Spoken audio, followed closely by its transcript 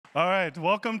All right,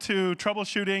 welcome to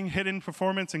Troubleshooting Hidden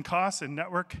Performance and Costs in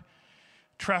Network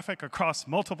Traffic Across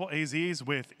Multiple AZs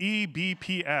with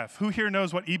eBPF. Who here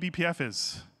knows what eBPF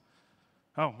is?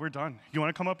 Oh, we're done. You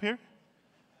want to come up here?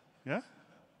 Yeah?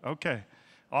 Okay,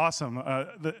 awesome.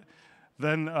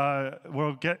 Then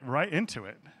we'll get right into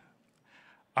it.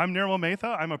 I'm Nirmal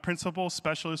Metha. I'm a Principal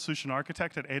Specialist Solution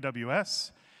Architect at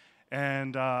AWS.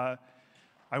 And I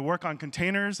work on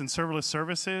containers and serverless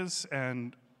services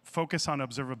and focus on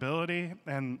observability.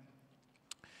 And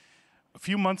a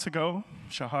few months ago,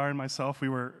 Shahar and myself, we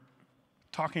were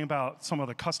talking about some of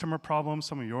the customer problems,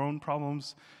 some of your own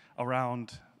problems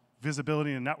around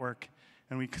visibility in network.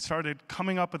 And we started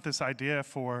coming up with this idea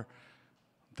for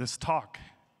this talk.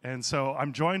 And so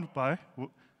I'm joined by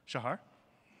Shahar.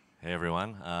 Hey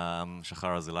everyone, I'm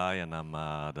Shahar Azilai, and I'm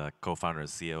the co-founder and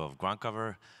CEO of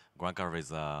GroundCover. GroundCover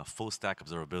is a full-stack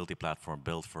observability platform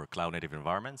built for cloud-native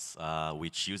environments,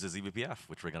 which uses eBPF,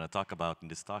 which we're going to talk about in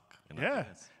this talk. Yeah,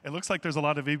 it looks like there's a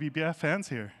lot of eBPF fans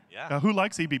here. Yeah. Who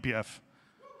likes eBPF?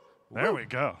 There we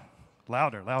go.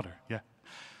 Louder, louder, yeah.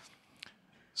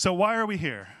 So why are we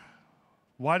here?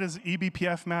 Why does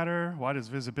eBPF matter? Why does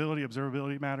visibility,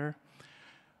 observability matter?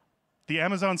 The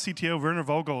Amazon CTO, Werner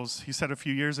Vogels, he said a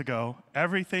few years ago,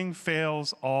 everything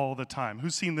fails all the time.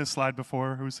 Who's seen this slide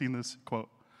before? Who's seen this quote?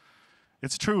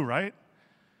 It's true, right?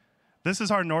 This is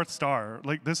our North Star.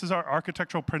 Like, this is our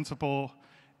architectural principle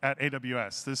at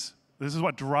AWS. This is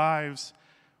what drives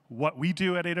what we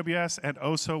do at AWS and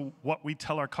also what we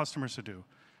tell our customers to do.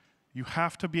 You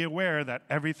have to be aware that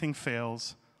everything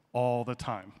fails all the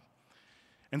time.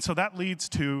 And so that leads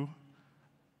to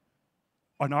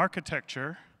an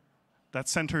architecture that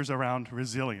centers around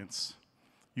resilience.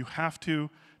 You have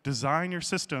to design your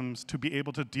systems to be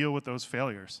able to deal with those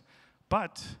failures.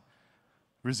 But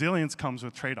resilience comes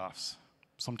with trade-offs.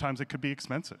 Sometimes it could be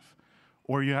expensive,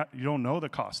 or you don't know the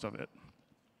cost of it.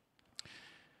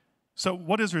 So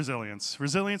what is resilience?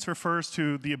 Resilience refers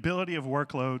to the ability of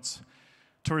workloads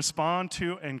to respond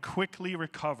to and quickly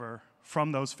recover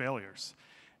from those failures.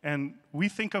 And we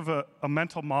think of a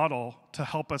mental model to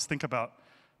help us think about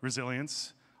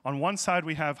resilience. On one side,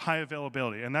 we have high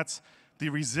availability, and that's the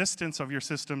resistance of your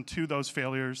system to those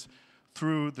failures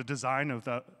through the design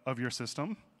of your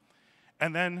system.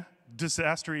 And then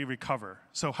disaster recover.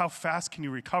 So how fast can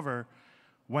you recover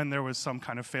when there was some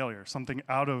kind of failure, something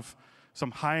out of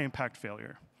some high impact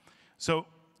failure? So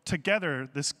together,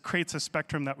 this creates a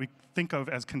spectrum that we think of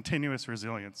as continuous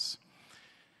resilience.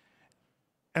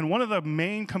 And one of the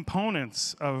main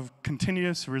components of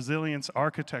continuous resilience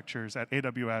architectures at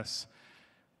AWS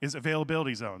is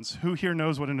availability zones. Who here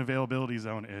knows what an availability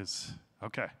zone is?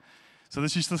 Okay. So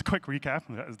this is just a quick recap.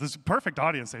 This is a perfect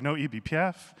audience. They know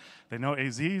eBPF. They know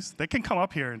AZs. They can come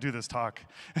up here and do this talk.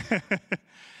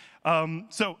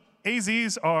 So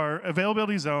AZs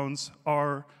availability zones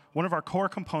are one of our core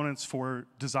components for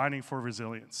designing for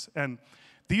resilience. And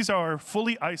these are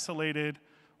fully isolated,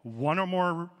 one or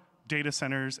more data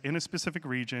centers in a specific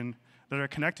region that are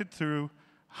connected through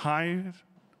highly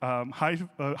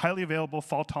available,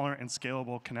 fault-tolerant, and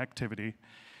scalable connectivity.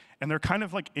 And they're kind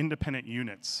of like independent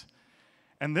units.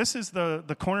 And this is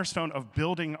the cornerstone of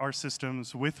building our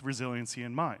systems with resiliency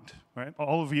in mind, right?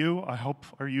 All of you, I hope,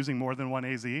 are using more than one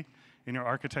AZ in your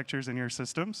architectures and your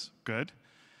systems. Good.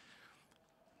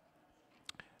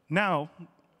 Now,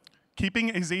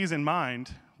 keeping AZs in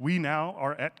mind, we now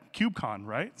are at KubeCon,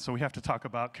 right? So we have to talk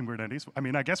about Kubernetes. I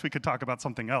mean, I guess we could talk about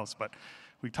something else, but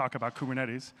we talk about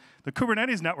Kubernetes. The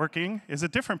Kubernetes networking is a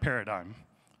different paradigm,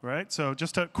 right? So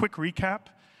just a quick recap.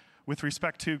 With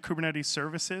respect to Kubernetes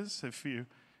services, if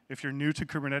you're new to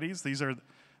Kubernetes,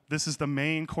 this is the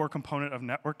main core component of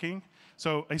networking.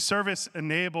 So a service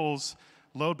enables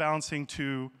load balancing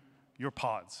to your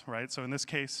pods, right? So in this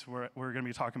case, we're going to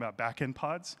be talking about backend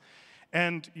pods.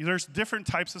 And there's different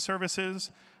types of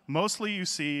services. Mostly you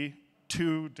see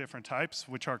two different types,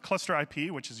 which are cluster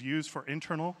IP, which is used for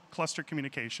internal cluster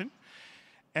communication.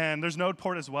 And there's node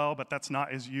port as well, but that's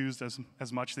not as used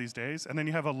as much these days. And then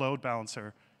you have a load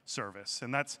balancer service,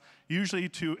 and that's usually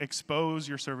to expose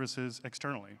your services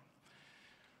externally.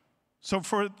 So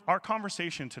for our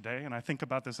conversation today, and I think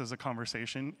about this as a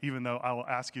conversation, even though I will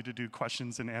ask you to do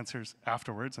questions and answers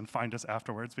afterwards and find us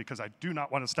afterwards, because I do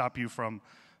not want to stop you from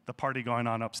the party going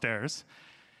on upstairs.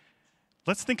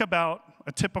 Let's think about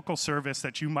a typical service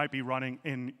that you might be running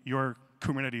in your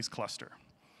Kubernetes cluster.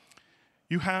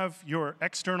 You have your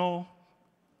external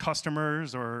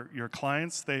customers or your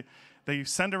clients. They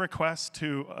send a request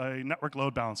to a network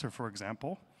load balancer, for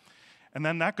example, and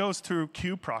then that goes through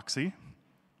kubeproxy,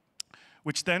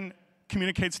 which then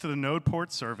communicates to the node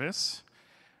port service,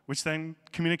 which then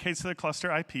communicates to the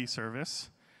cluster IP service,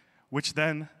 which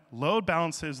then load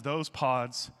balances those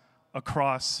pods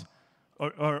across,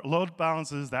 or load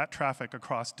balances that traffic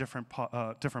across different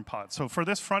pods. So for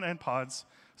this front-end pods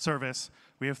service,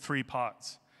 we have 3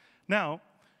 pods. Now,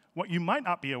 what you might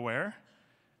not be aware,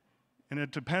 and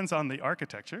it depends on the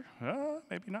architecture,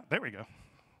 maybe not, there we go,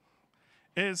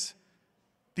 is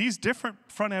these different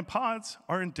front-end pods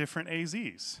are in different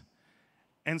AZs.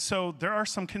 And so there are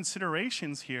some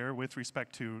considerations here with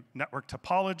respect to network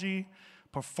topology,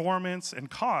 performance, and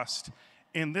cost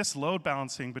in this load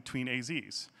balancing between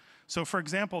AZs. So for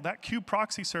example, that kube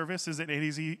proxy service is an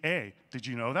AZ-A. Did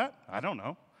you know that? I don't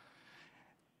know.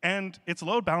 And it's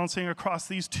load balancing across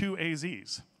these 2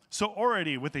 AZs. So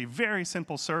already, with a very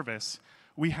simple service,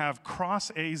 we have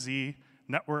cross-AZ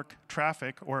network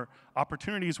traffic, or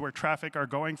opportunities where traffic are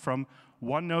going from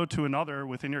one node to another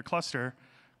within your cluster,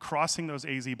 crossing those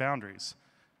AZ boundaries.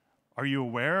 Are you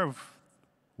aware of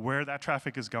where that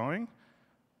traffic is going?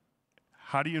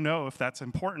 How do you know if that's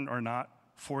important or not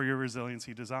for your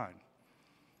resiliency design?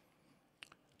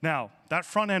 Now, that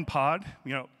front-end pod,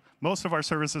 most of our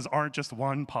services aren't just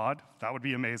one pod. That would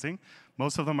be amazing.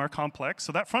 Most of them are complex.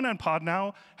 So that front-end pod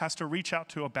now has to reach out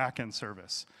to a back-end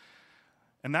service.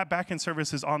 And that back-end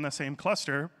service is on the same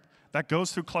cluster that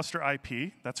goes through cluster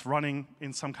IP that's running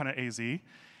in some kind of AZ.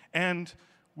 And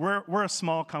we're a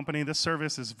small company. This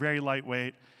service is very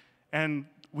lightweight. And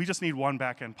we just need one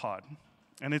back-end pod.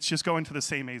 And it's just going to the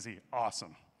same AZ.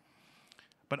 Awesome.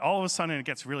 But all of a sudden, it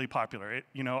gets really popular.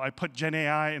 I put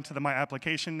GenAI into my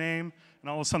application name, and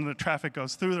all of a sudden, the traffic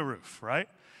goes through the roof, right?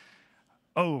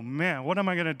 Oh, man, what am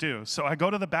I going to do? So I go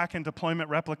to the backend deployment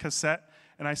replica set,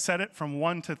 and I set it from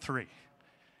 1 to 3.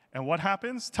 And what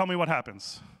happens? Tell me what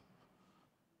happens.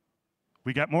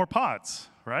 We get more pods,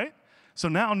 right? So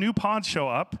now new pods show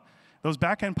up. Those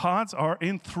backend pods are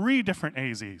in 3 different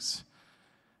AZs.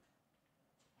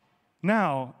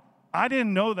 Now, I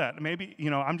didn't know that. Maybe,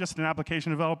 I'm just an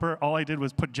application developer. All I did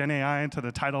was put GenAI into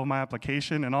the title of my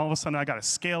application, and all of a sudden, I got to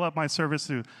scale up my service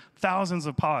to thousands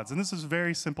of pods. And this is a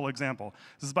very simple example.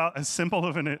 This is about as simple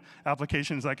of an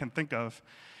application as I can think of.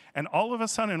 And all of a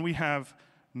sudden, we have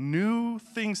new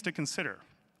things to consider,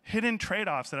 hidden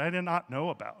trade-offs that I did not know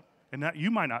about, and that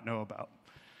you might not know about.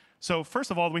 So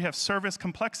first of all, we have service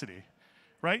complexity,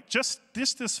 right? Just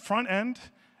this front end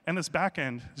and this back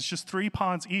end is just 3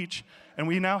 pods each, and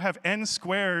we now have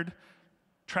n²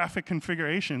 traffic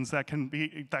configurations that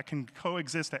can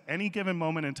coexist at any given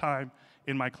moment in time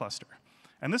in my cluster.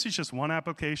 And this is just one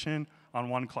application on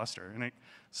one cluster, and it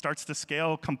starts to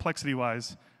scale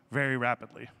complexity-wise very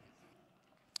rapidly.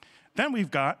 Then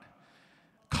we've got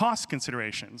cost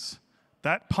considerations.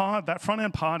 That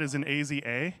front-end pod is an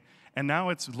AZ-A, and now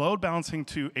it's load balancing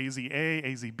to AZ-A,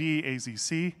 AZ-B,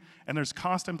 AZ-C, and there's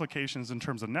cost implications in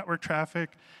terms of network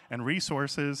traffic and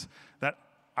resources that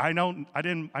I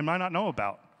might not know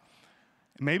about.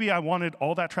 Maybe I wanted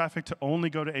all that traffic to only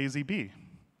go to AZ-B.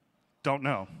 Don't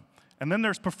know. And then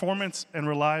there's performance and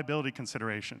reliability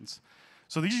considerations.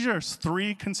 So these are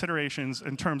 3 considerations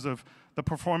in terms of the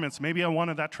performance. Maybe I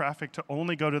wanted that traffic to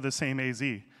only go to the same AZ.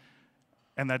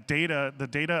 And the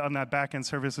data on that backend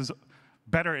service is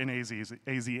better in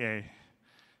AZ-A.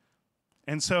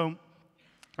 And so,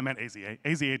 I meant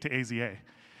AZ-A to AZ-A.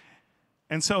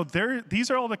 And so these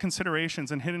are all the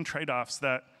considerations and hidden trade-offs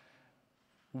that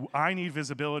I need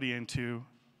visibility into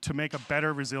to make a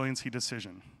better resiliency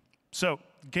decision. So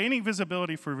gaining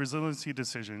visibility for resiliency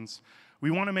decisions,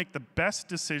 we want to make the best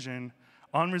decision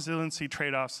on resiliency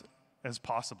trade-offs as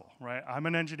possible, right? I'm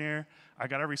an engineer. I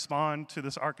got to respond to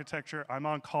this architecture. I'm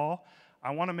on call.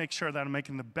 I want to make sure that I'm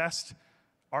making the best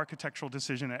architectural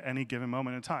decision at any given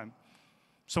moment in time.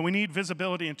 So we need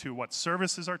visibility into what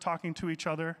services are talking to each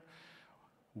other,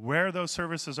 where those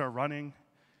services are running,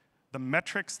 the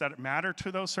metrics that matter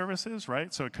to those services,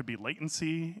 right? So it could be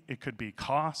latency, it could be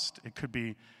cost, it could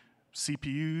be CPU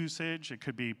usage, it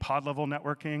could be pod-level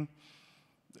networking,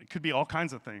 it could be all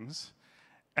kinds of things.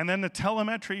 And then the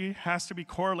telemetry has to be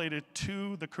correlated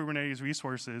to the Kubernetes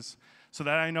resources so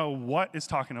that I know what is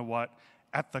talking to what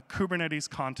at the Kubernetes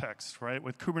context, right?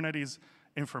 With Kubernetes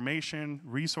information,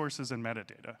 resources, and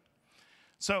metadata.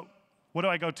 So what do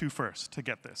I go to first to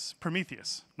get this?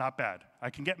 Prometheus, not bad. I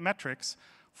can get metrics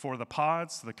for the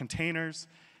pods, the containers,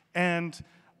 and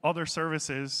other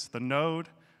services, the node,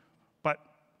 but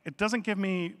it doesn't give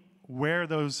me where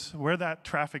that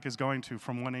traffic is going to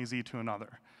from one AZ to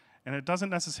another. And it doesn't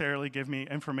necessarily give me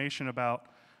information about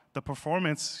the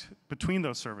performance between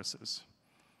those services.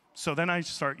 So then I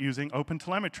start using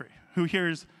OpenTelemetry. Who here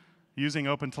is using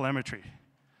OpenTelemetry?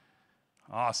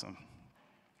 Awesome.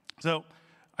 So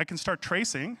I can start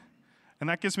tracing, and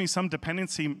that gives me some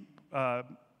dependency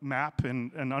map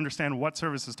and understand what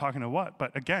service is talking to what.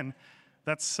 But again,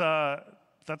 that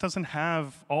doesn't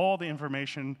have all the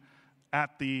information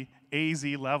at the AZ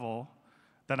level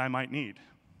that I might need.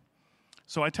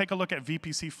 So I take a look at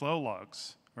VPC flow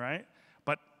logs, right?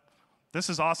 But this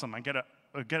is awesome. I get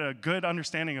a good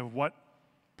understanding of what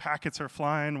packets are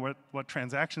flying, what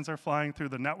transactions are flying through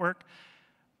the network.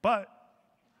 But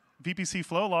VPC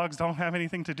flow logs don't have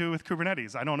anything to do with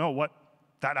Kubernetes. I don't know what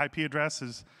that IP address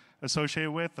is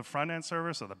associated with, the front-end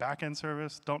service or the back-end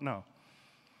service, don't know.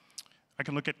 I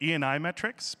can look at E&I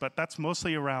metrics, but that's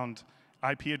mostly around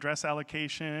IP address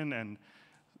allocation and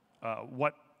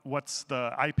what's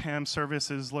the IPAM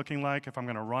services looking like if I'm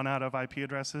going to run out of IP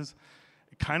addresses.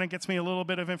 It kind of gets me a little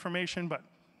bit of information, but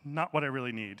not what I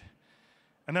really need.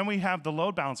 And then we have the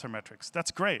load balancer metrics.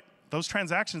 That's great. Those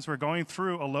transactions were going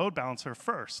through a load balancer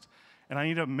first, and I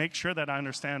need to make sure that I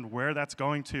understand where that's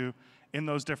going to in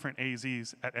those different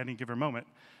AZs at any given moment.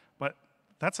 But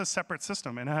that's a separate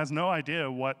system, and it has no idea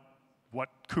what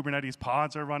Kubernetes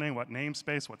pods are running, what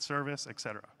namespace, what service, et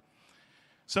cetera.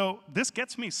 So this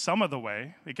gets me some of the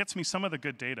way. It gets me some of the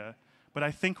good data, but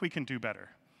I think we can do better.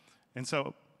 And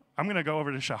so I'm going to go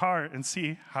over to Shahar and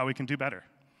see how we can do better.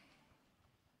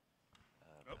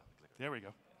 Oh, there we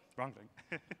go. Wrong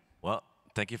thing. Well,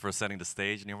 thank you for setting the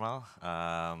stage, Nirmal.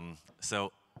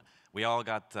 So we all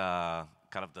got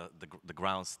kind of the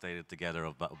ground stated together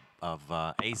of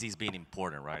AZs being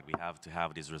important, right? We have to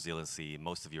have this resiliency.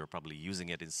 Most of you are probably using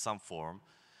it in some form.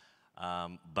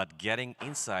 But getting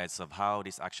insights of how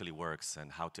this actually works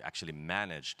and how to actually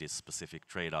manage this specific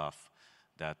trade-off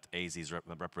that AZs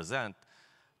represent,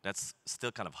 that's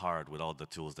still kind of hard with all the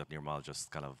tools that Nirmal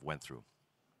just kind of went through.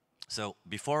 So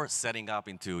before setting up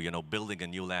into building a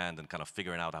new land and kind of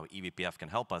figuring out how eBPF can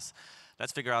help us,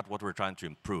 let's figure out what we're trying to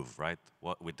improve, right?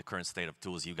 With the current state of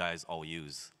tools you guys all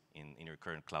use in your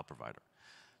current cloud provider.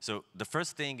 So the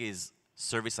first thing is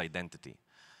service identity.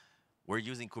 We're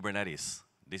using Kubernetes.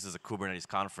 This is a Kubernetes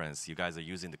conference. You guys are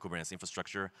using the Kubernetes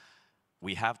infrastructure.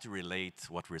 We have to relate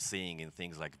what we're seeing in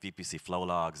things like VPC flow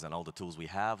logs and all the tools we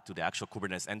have to the actual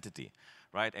Kubernetes entity,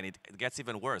 right? And it gets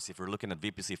even worse. If you're looking at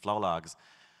VPC flow logs,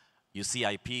 you see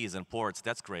IPs and ports,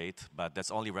 that's great, but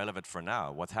that's only relevant for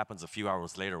now. What happens a few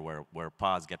hours later where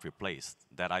pods get replaced?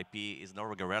 That IP is no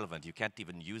longer relevant. You can't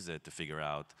even use it to figure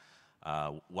out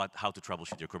how to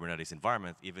troubleshoot your Kubernetes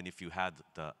environment, even if you had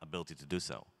the ability to do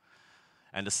so.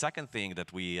 And the second thing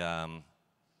that we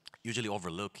usually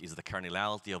overlook is the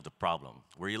kernelity of the problem.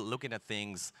 We're looking at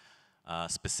things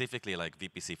specifically like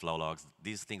VPC flow logs.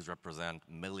 These things represent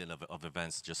millions of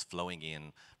events just flowing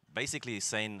in, basically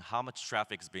saying how much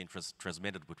traffic is being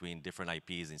transmitted between different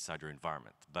IPs inside your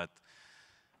environment. But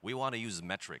we want to use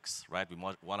metrics, right? We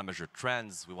want to measure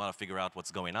trends. We want to figure out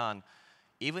what's going on.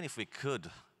 Even if we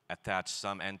could attach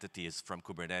some entities from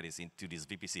Kubernetes into these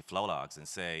VPC flow logs and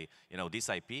say, this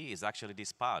IP is actually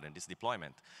this pod and this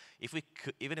deployment.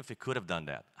 Even if we could have done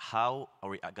that, how are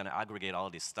we going to aggregate all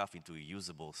this stuff into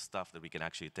usable stuff that we can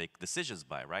actually take decisions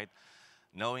by, right?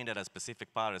 Knowing that a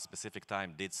specific pod at a specific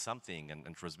time did something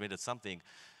and transmitted something,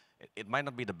 it might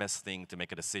not be the best thing to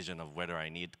make a decision of whether I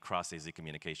need cross-AZ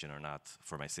communication or not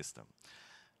for my system.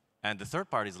 And the third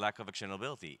part is lack of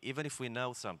actionability. Even if we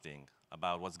know something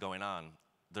about what's going on,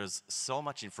 there's so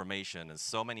much information and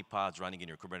so many pods running in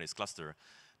your Kubernetes cluster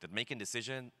that making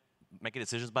decisions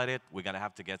by it, we're going to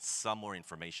have to get some more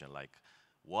information, like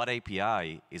what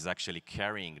API is actually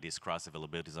carrying this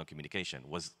cross-availability zone communication?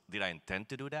 Did I intend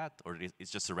to do that, or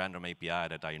it's just a random API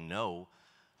that I know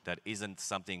that isn't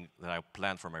something that I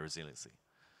planned for my resiliency?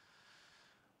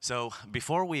 So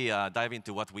before we dive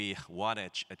into what we want to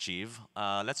achieve,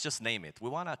 let's just name it. We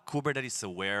want a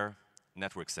Kubernetes-aware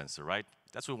network sensor, right?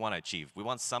 That's what we want to achieve. We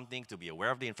want something to be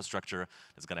aware of the infrastructure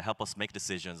that's going to help us make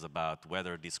decisions about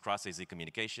whether this cross-AZ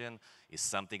communication is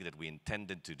something that we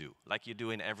intended to do. Like you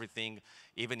do in everything,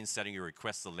 even in setting your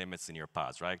request limits in your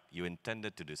pods, right? You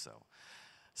intended to do so.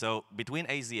 So between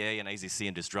AZA and AZC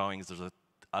in these drawings, there's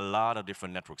a lot of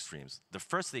different network streams. The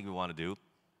first thing we want to do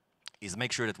is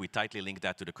make sure that we tightly link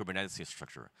that to the Kubernetes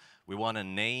infrastructure. We want to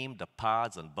name the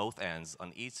pods on both ends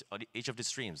on each of the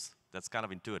streams. That's kind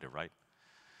of intuitive, right?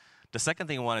 The second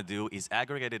thing we want to do is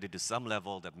aggregate it into some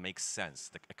level that makes sense,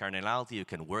 the kernelity you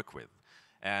can work with.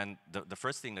 And the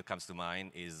first thing that comes to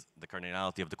mind is the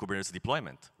kernelity of the Kubernetes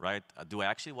deployment, right? Do I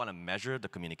actually want to measure the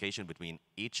communication between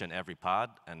each and every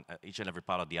pod and each and every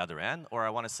pod at the other end? Or I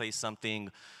want to say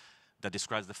something that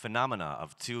describes the phenomena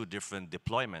of two different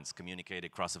deployments communicated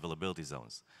across availability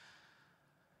zones.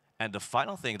 And the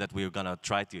final thing that we're going to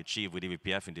try to achieve with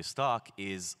eBPF in this talk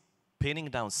is pinning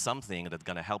down something that's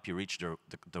going to help you reach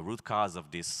the root cause of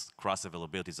this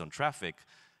cross-availability zone traffic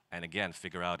and again,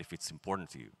 figure out if it's important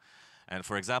to you. And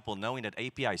for example, knowing that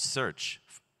API search,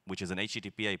 which is an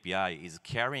HTTP API, is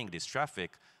carrying this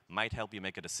traffic might help you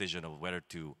make a decision of whether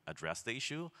to address the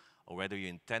issue or whether you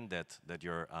intend that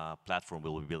your platform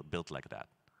will be built like that.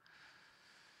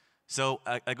 So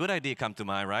a good idea come to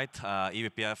mind, right?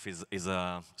 eBPF is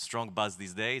a strong buzz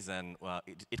these days, and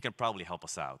it can probably help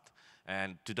us out.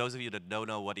 And to those of you that don't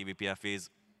know what eBPF is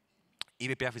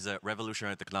a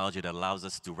revolutionary technology that allows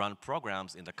us to run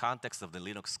programs in the context of the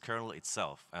Linux kernel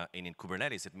itself. And in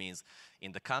Kubernetes, it means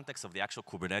in the context of the actual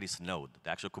Kubernetes node, the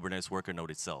actual Kubernetes worker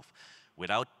node itself,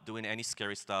 without doing any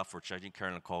scary stuff or changing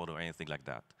kernel code or anything like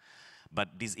that.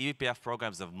 But these eBPF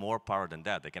programs have more power than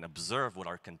that. They can observe what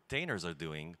our containers are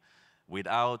doing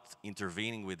without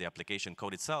intervening with the application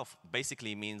code itself.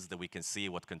 Basically means that we can see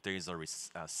what containers are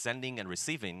sending and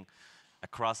receiving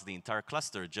across the entire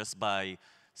cluster just by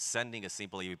sending a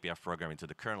simple eBPF program into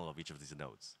the kernel of each of these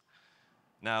nodes.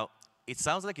 Now, it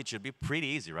sounds like it should be pretty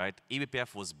easy, right?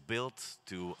 eBPF was built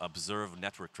to observe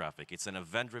network traffic. It's an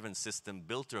event-driven system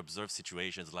built to observe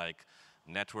situations like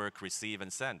network, receive,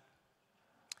 and send.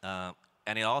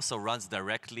 And it also runs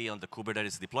directly on the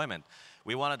Kubernetes deployment.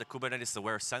 We wanted the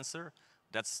Kubernetes-aware sensor.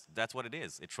 That's what it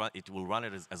is. It will run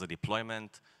it as a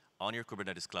deployment on your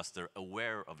Kubernetes cluster,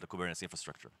 aware of the Kubernetes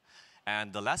infrastructure.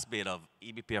 And the last bit of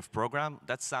eBPF program,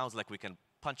 that sounds like we can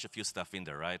punch a few stuff in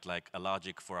there, right? Like a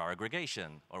logic for our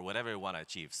aggregation or whatever we want to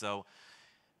achieve. So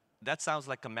that sounds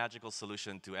like a magical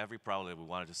solution to every problem we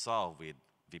wanted to solve with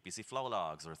VPC flow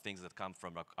logs or things that come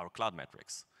from our cloud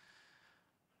metrics.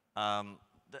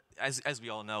 As we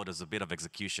all know, there's a bit of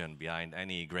execution behind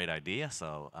any great idea,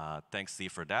 so thanks,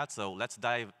 Steve, for that. So let's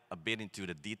dive a bit into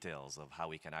the details of how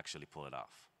we can actually pull it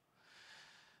off.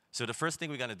 So the first thing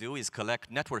we're going to do is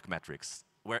collect network metrics.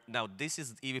 Now, this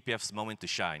is eBPF's moment to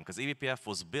shine, because eBPF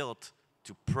was built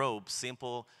to probe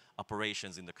simple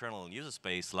operations in the kernel and user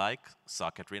space, like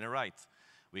socket read and write.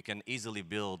 We can easily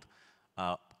build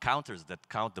counters that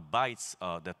count the bytes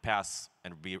that pass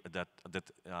and that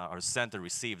are sent and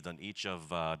received on each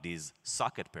of these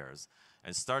socket pairs,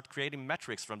 and start creating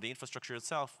metrics from the infrastructure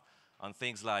itself on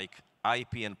things like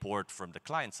IP and port from the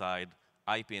client side,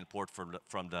 IP and port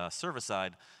from the server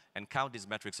side, and count these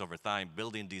metrics over time,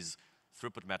 building these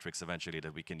throughput metrics eventually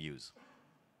that we can use.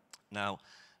 Now,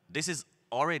 this is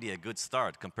already a good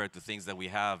start compared to things that we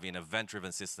have in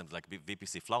event-driven systems like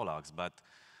VPC flow logs, but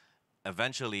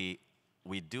eventually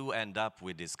we do end up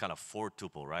with this kind of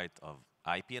four-tuple, right, of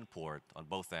IP and port on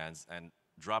both ends, and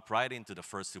drop right into the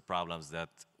first two problems that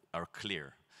are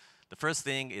clear. The first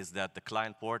thing is that the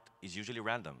client port is usually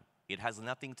random. It has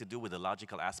nothing to do with the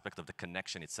logical aspect of the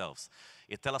connection itself.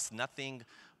 It tells us nothing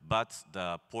but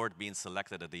the port being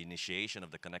selected at the initiation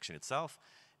of the connection itself,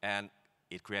 and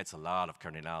it creates a lot of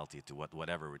cardinality to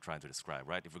whatever we're trying to describe,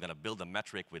 right? If we're going to build a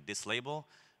metric with this label,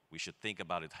 we should think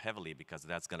about it heavily because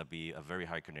that's going to be a very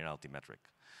high cardinality metric.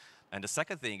 And the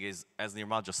second thing is, as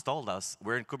Nirmal just told us,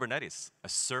 we're in Kubernetes. A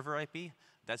server IP,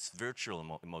 that's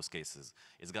virtual in most cases.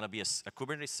 It's going to be a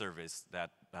Kubernetes service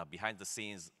that behind the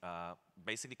scenes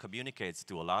basically communicates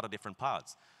to a lot of different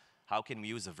pods. How can we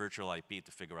use a virtual IP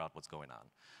to figure out what's going on?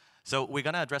 So we're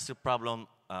going to address the problem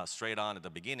straight on at the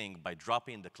beginning by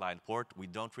dropping the client port. We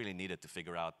don't really need it to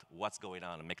figure out what's going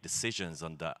on and make decisions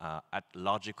on the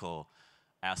logical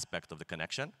aspect of the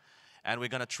connection. And we're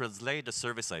going to translate the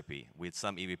service IP with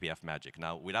some eBPF magic.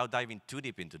 Now, without diving too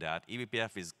deep into that,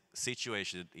 eBPF is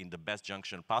situated in the best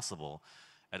junction possible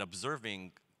at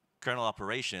observing kernel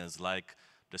operations like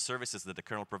the services that the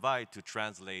kernel provides to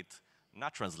translate,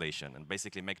 not translation, and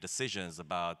basically make decisions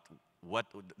about what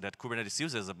that Kubernetes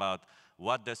uses about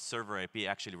what the server IP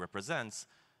actually represents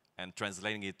and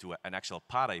translating it to an actual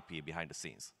pod IP behind the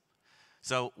scenes.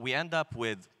 So we end up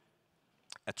with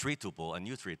a tree tuple, a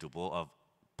new tree tuple of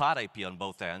pod IP on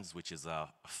both ends, which is a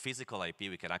physical IP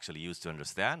we can actually use to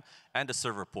understand, and the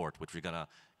server port, which we're going to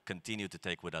continue to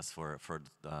take with us for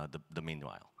the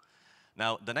meanwhile.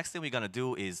 Now, the next thing we're going to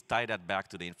do is tie that back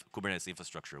to the Kubernetes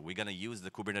infrastructure. We're going to use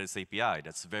the Kubernetes API.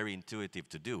 That's very intuitive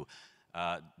to do.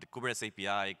 The Kubernetes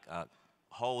API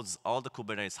holds all the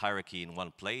Kubernetes hierarchy in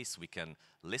one place. We can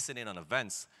listen in on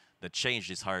events that change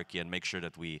this hierarchy and make sure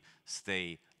that we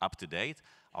stay up to date.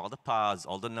 All the pods,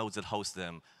 all the nodes that host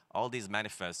them, all these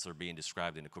manifests are being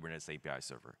described in the Kubernetes API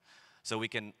server. So we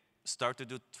can start to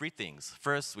do three things.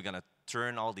 First, we're going to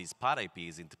turn all these pod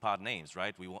IPs into pod names,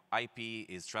 right? IP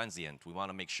is transient. We want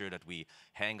to make sure that we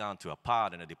hang on to a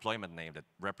pod and a deployment name that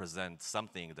represents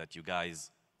something that you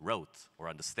guys wrote or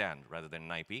understand rather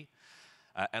than an IP.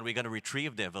 And we're going to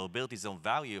retrieve the availability zone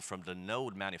value from the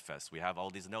node manifest. We have all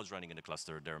these nodes running in the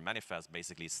cluster. Their manifest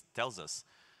basically tells us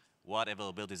what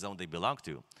availability zone they belong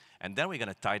to. And then we're going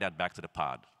to tie that back to the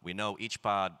pod. We know each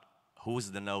pod,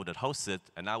 who's the node that hosts it,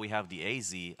 and now we have the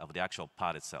AZ of the actual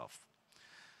pod itself.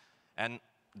 And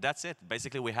that's it.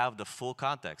 Basically, we have the full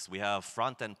context. We have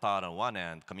front-end pod on one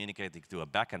end communicating to a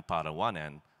back-end pod on one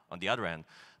end, on the other end.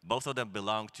 Both of them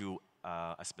belong to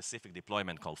a specific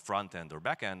deployment called front-end or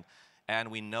back-end, and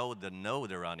we know the node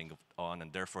they're running on,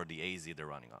 and therefore the AZ they're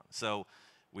running on. So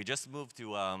we just moved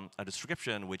to a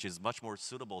description which is much more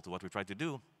suitable to what we try to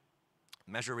do,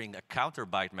 measuring a counter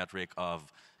byte metric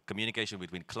of communication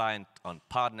between client on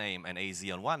pod name and AZ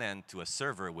on one end to a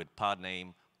server with pod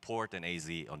name, port, and AZ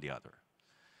on the other.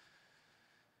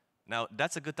 Now,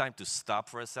 that's a good time to stop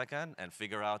for a second and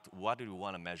figure out what do we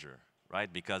want to measure,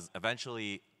 right? Because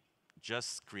eventually,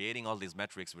 just creating all these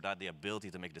metrics without the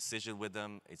ability to make decisions with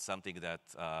them, it's something that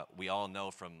we all know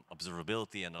from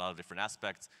observability and a lot of different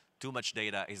aspects. Too much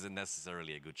data isn't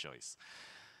necessarily a good choice.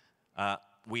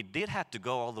 We did have to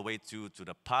go all the way to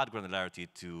the pod granularity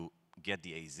to get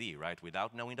the AZ, right?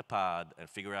 Without knowing the pod and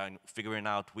figuring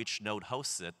out which node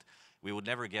hosts it, we would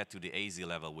never get to the AZ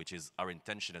level, which is our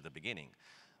intention at the beginning.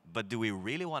 But do we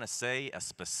really want to say a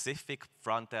specific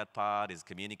front-end pod is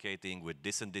communicating with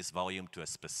this and this volume to a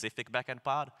specific back-end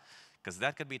pod? Because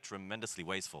that can be tremendously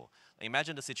wasteful.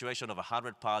 Imagine the situation of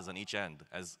 100 pods on each end,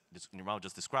 as Nirmal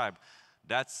just described.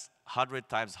 That's 100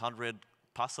 times 100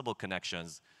 possible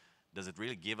connections. Does it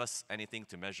really give us anything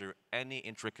to measure any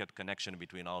intricate connection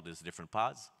between all these different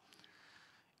pods?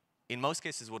 In most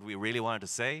cases, what we really wanted to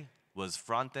say was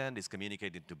front-end is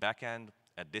communicating to back-end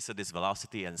at this or this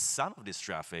velocity, and some of this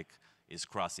traffic is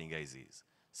crossing AZs.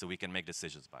 So we can make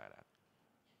decisions by that.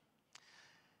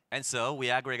 And so we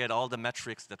aggregate all the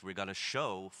metrics that we're going to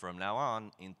show from now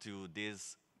on into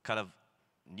this kind of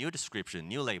new description,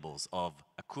 new labels of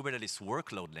a Kubernetes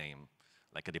workload name,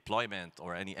 like a deployment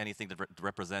or anything that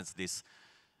represents this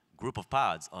group of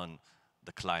pods on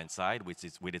the client side, which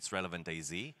is with its relevant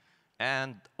AZ,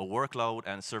 and a workload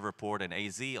and server port and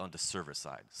AZ on the server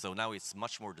side. So now it's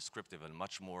much more descriptive and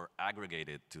much more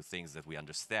aggregated to things that we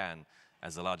understand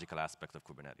as a logical aspect of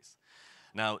Kubernetes.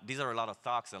 Now, these are a lot of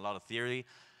talks and a lot of theory.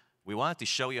 We wanted to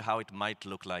show you how it might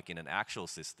look like in an actual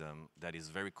system that is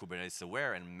very Kubernetes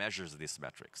aware and measures these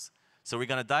metrics. So we're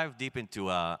going to dive deep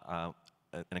into an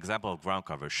example of ground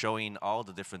cover, showing all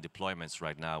the different deployments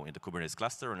right now in the Kubernetes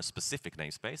cluster on a specific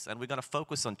namespace. And we're going to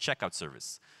focus on checkout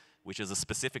service, which is a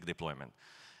specific deployment.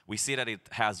 We see that it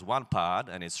has one pod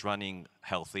and it's running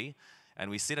healthy.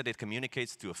 And we see that it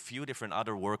communicates to a few different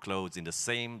other workloads in the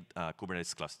same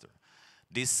Kubernetes cluster.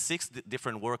 These 6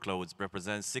 different workloads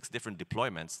represent 6 different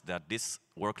deployments that this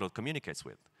workload communicates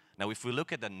with. Now, if we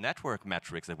look at the network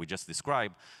metrics that we just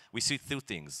described, we see 2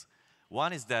 things.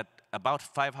 One is that about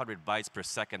 500 bytes per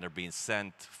second are being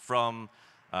sent from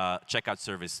checkout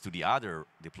service to the other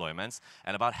deployments,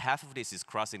 and about half of this is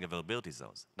crossing availability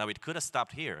zones. Now, it could have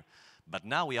stopped here, but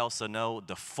now we also know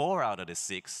the 4 out of the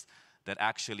 6 that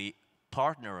actually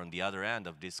partner on the other end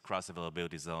of this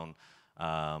cross-availability zone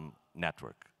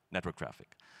network traffic.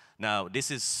 Now,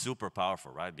 this is super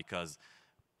powerful, right? Because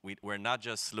we're not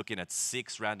just looking at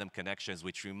 6 random connections,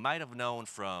 which we might have known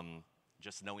from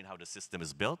just knowing how the system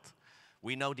is built.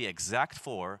 We know the exact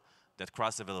 4 that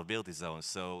cross availability zones.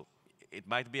 So it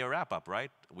might be a wrap-up,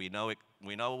 right? We know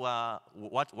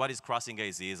what is crossing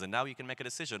AZs, and now you can make a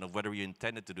decision of whether you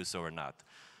intended to do so or not.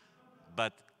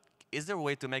 But is there a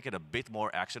way to make it a bit more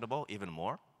actionable, even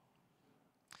more?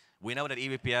 We know that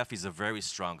eBPF is a very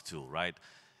strong tool, right?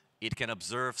 It can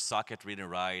observe socket read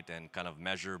and write and kind of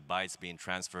measure bytes being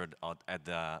transferred at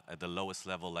the lowest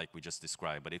level like we just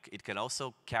described. But it can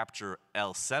also capture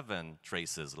L7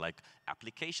 traces, like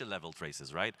application level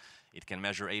traces, right? It can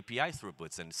measure API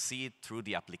throughputs and see it through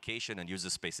the application and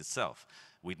user space itself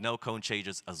with no code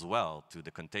changes as well to the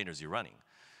containers you're running.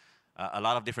 A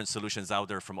lot of different solutions out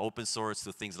there from open source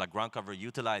to things like ground cover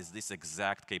utilize this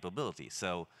exact capability.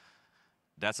 So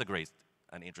that's a great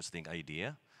and interesting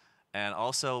idea. And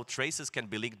also, traces can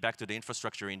be linked back to the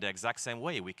infrastructure in the exact same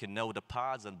way. We can know the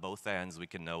pods on both ends. We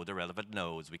can know the relevant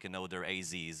nodes. We can know their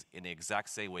AZs in the exact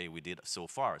same way we did so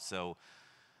far. So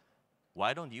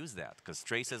why don't use that? Because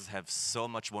traces have so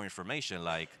much more information,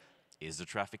 like, is the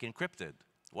traffic encrypted?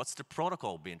 What's the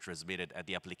protocol being transmitted at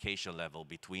the application level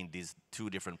between these 2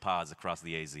 different pods across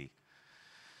the AZ?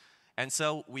 And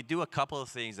so we do a couple of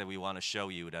things that we want to show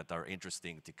you that are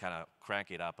interesting to kind of crank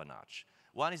it up a notch.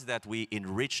 One is that we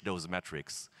enrich those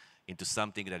metrics into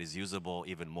something that is usable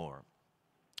even more.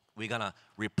 We're going to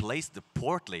replace the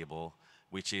port label,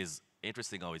 which is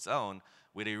interesting on its own,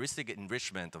 with a heuristic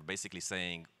enrichment of basically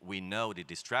saying we know that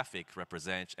this traffic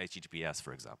represents HTTPS,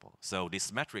 for example. So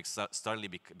these metrics suddenly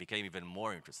became even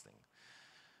more interesting.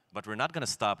 But we're not going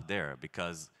to stop there,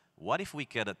 because what if we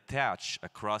could attach a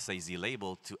cross-AZ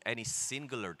label to any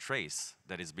singular trace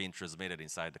that is being transmitted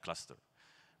inside the cluster,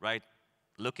 right?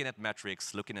 Looking at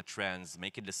metrics, looking at trends,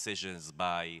 making decisions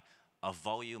by a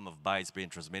volume of bytes being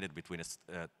transmitted between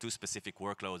two specific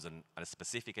workloads and a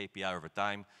specific API over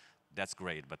time, that's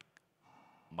great. But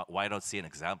why don't see an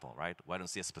example, right? Why don't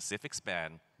see a specific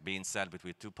span being sent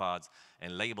between two pods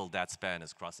and label that span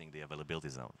as crossing the availability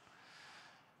zone?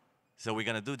 So we're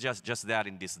going to do just that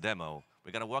in this demo.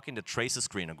 We're going to walk in the traces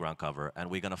screen of ground cover,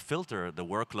 and we're going to filter the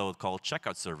workload called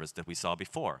checkout service that we saw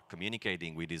before,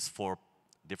 communicating with these 4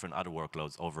 different other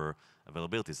workloads over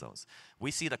availability zones.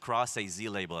 We see the cross AZ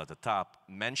label at the top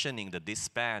mentioning that this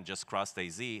span just crossed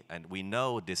AZ, and we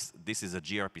know this is a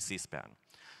gRPC span.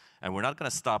 And we're not going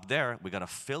to stop there. We're going to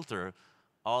filter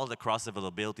all the cross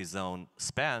availability zone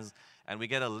spans, and we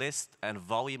get a list and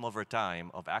volume over time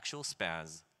of actual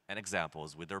spans and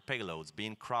examples with their payloads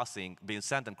being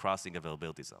sent and crossing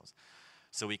availability zones.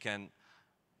 So we can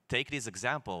take these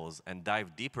examples and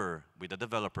dive deeper with the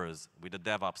developers, with the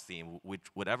DevOps team, with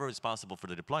whatever is responsible for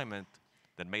the deployment,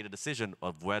 that made a decision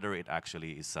of whether it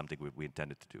actually is something we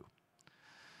intended to do.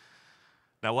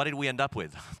 Now, what did we end up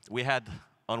with? We had,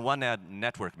 on one hand,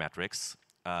 network metrics.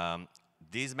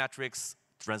 These metrics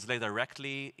translate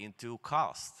directly into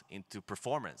cost, into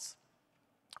performance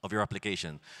of your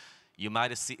application. We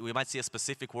might see a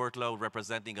specific workload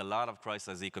representing a lot of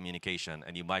cross-AZ communication,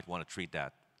 and you might want to treat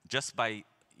that just by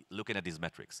looking at these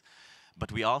metrics.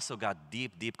 But we also got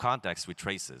deep, deep context with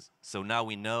traces. So now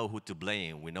we know who to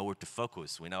blame, we know where to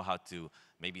focus, we know how to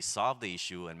maybe solve the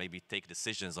issue and maybe take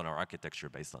decisions on our architecture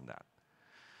based on that.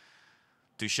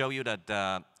 To show you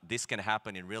that this can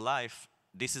happen in real life,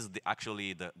 this is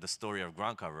actually the story of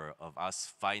ground cover, of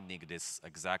us finding this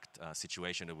exact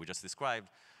situation that we just described,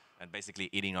 and basically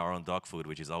eating our own dog food,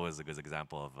 which is always a good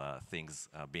example of things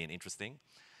being interesting.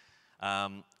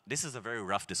 This is a very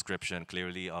rough description,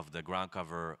 clearly, of the ground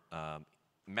cover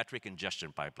metric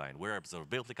ingestion pipeline. We're an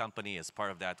observability company. As part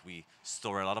of that, we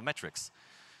store a lot of metrics.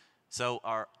 So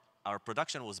our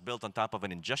production was built on top of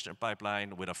an ingestion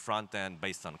pipeline with a front end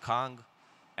based on Kong,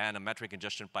 and a metric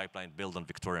ingestion pipeline built on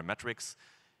Victoria metrics,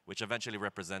 which eventually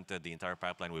represented the entire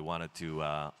pipeline we wanted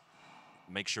to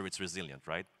make sure it's resilient,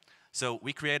 right? So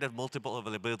we created multiple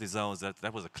availability zones.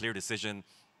 That was a clear decision.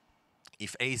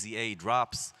 If AZA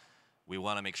drops, we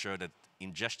want to make sure that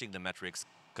ingesting the metrics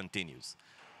continues.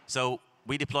 So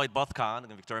we deployed both Kong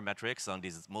and Victoria metrics on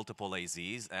these multiple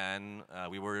AZs, and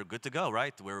we were good to go,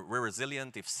 right? We're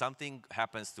resilient. If something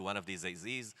happens to one of these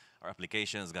AZs, our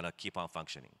application is going to keep on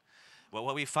functioning. Well,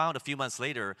 what we found a few months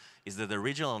later is that the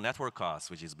original network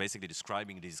cost, which is basically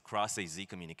describing these cross-AZ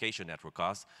communication network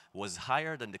costs, was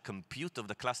higher than the compute of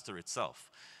the cluster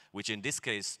itself, which in this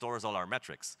case stores all our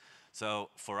metrics. So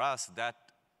for us, that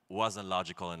wasn't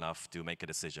logical enough to make a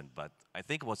decision. But I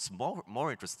think what's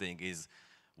more interesting is,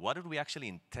 what did we actually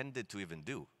intended to even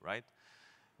do, right?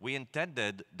 We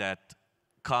intended that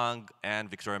Kong and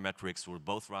Victoria metrics will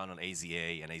both run on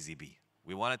AZA and AZB.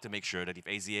 We wanted to make sure that if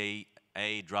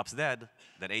AZA drops dead,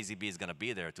 then AZB is going to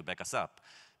be there to back us up.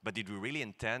 But did we really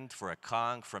intend for a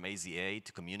Kong from AZA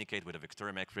to communicate with a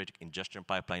Victoria metric ingestion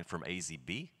pipeline from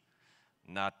AZB?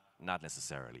 Not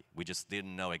necessarily. We just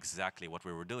didn't know exactly what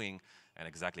we were doing and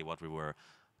exactly what we were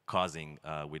causing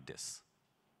with this.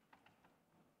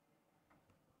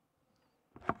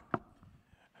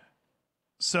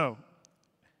 So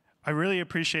I really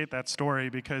appreciate that story,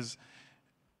 because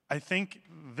I think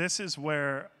this is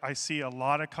where I see a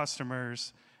lot of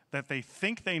customers that they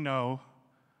think they know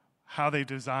how they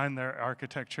design their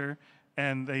architecture,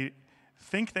 and they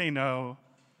think they know,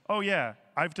 oh yeah,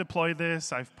 I've deployed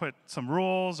this, I've put some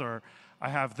rules, or I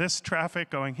have this traffic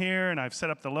going here, and I've set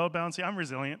up the load balancing, I'm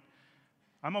resilient,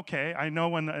 I'm okay, I know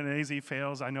when an AZ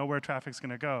fails, I know where traffic's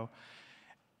gonna go.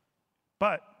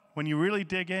 But when you really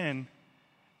dig in,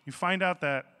 you find out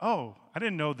that, oh, I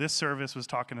didn't know this service was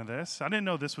talking to this. I didn't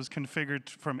know this was configured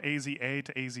from AZA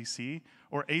to AZC,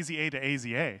 or AZA to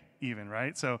AZA even,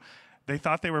 right? So they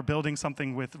thought they were building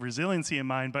something with resiliency in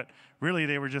mind, but really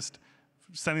they were just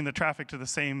sending the traffic to the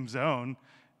same zone,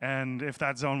 and if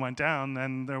that zone went down,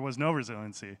 then there was no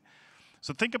resiliency.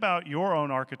 So think about your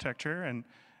own architecture, and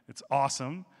it's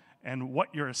awesome, and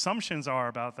what your assumptions are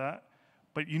about that,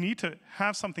 but you need to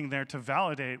have something there to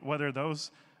validate whether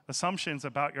those assumptions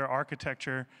about your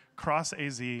architecture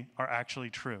cross-AZ are actually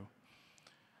true.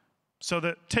 So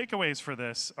the takeaways for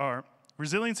this are,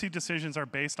 resiliency decisions are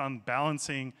based on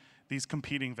balancing these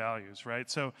competing values, right?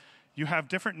 So you have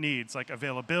different needs like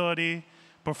availability,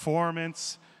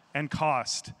 performance, and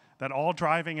cost that all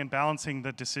driving and balancing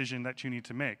the decision that you need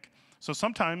to make. So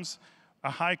sometimes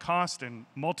a high cost and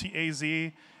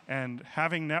multi-AZ and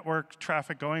having network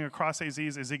traffic going across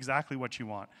AZs is exactly what you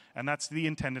want. And that's the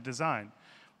intended design.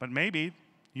 But maybe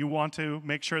you want to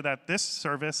make sure that this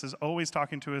service is always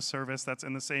talking to a service that's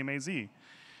in the same AZ.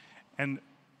 And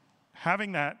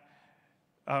having that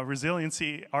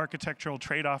resiliency architectural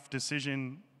trade-off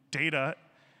decision data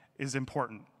is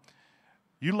important.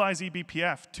 Utilize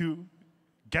eBPF to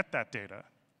get that data.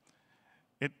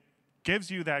 It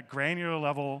gives you that granular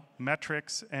level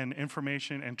metrics and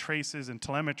information and traces and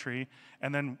telemetry,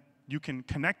 and then you can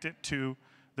connect it to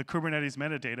the Kubernetes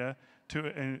metadata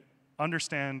to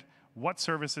understand what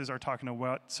services are talking to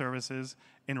what services,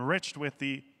 enriched with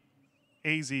the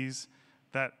AZs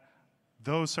that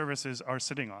those services are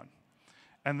sitting on.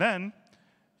 And then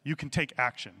you can take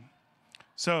action.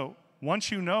 So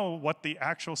once you know what the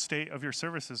actual state of your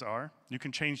services are, you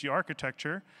can change the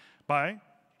architecture by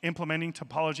implementing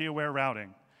topology-aware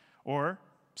routing, or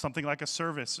something like a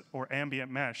service or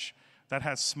ambient mesh that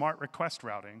has smart request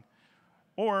routing.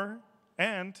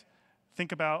 And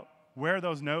think about where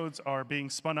those nodes are being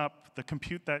spun up, the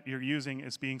compute that you're using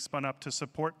is being spun up to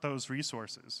support those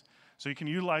resources. So you can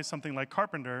utilize something like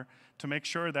Carpenter to make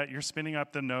sure that you're spinning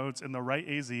up the nodes in the right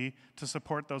AZ to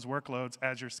support those workloads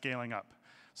as you're scaling up.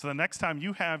 So the next time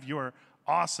you have your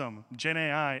awesome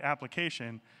GenAI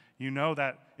application, you know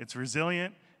that it's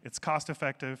resilient, it's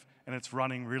cost-effective, and it's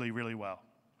running really, really well.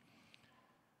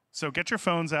 So get your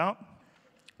phones out.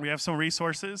 We have some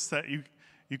resources that you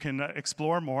can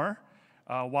explore more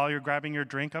while you're grabbing your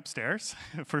drink upstairs,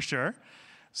 for sure.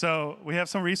 So we have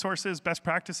some resources, best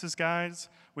practices guides.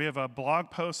 We have a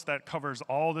blog post that covers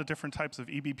all the different types of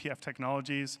eBPF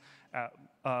technologies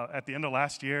at the end of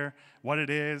last year, what it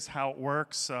is, how it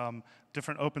works,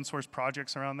 different open source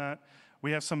projects around that.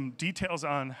 We have some details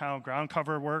on how ground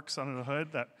cover works under the hood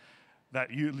that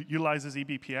utilizes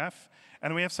eBPF.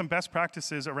 And we have some best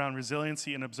practices around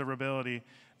resiliency and observability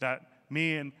that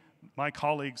me and my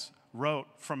colleagues wrote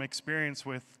from experience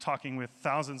with talking with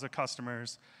thousands of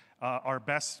customers, our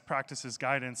best practices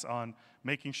guidance on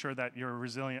making sure that you're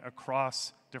resilient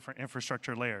across different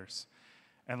infrastructure layers.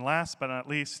 And last but not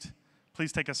least,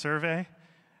 please take a survey.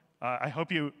 I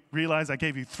hope you realize I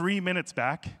gave you 3 minutes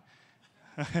back.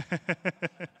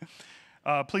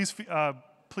 Please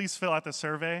fill out the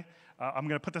survey. I'm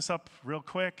going to put this up real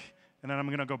quick, and then I'm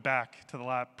going to go back to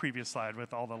the previous slide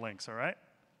with all the links, all right?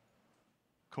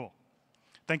 Cool.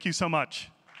 Thank you so much.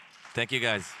 Thank you,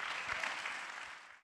 guys.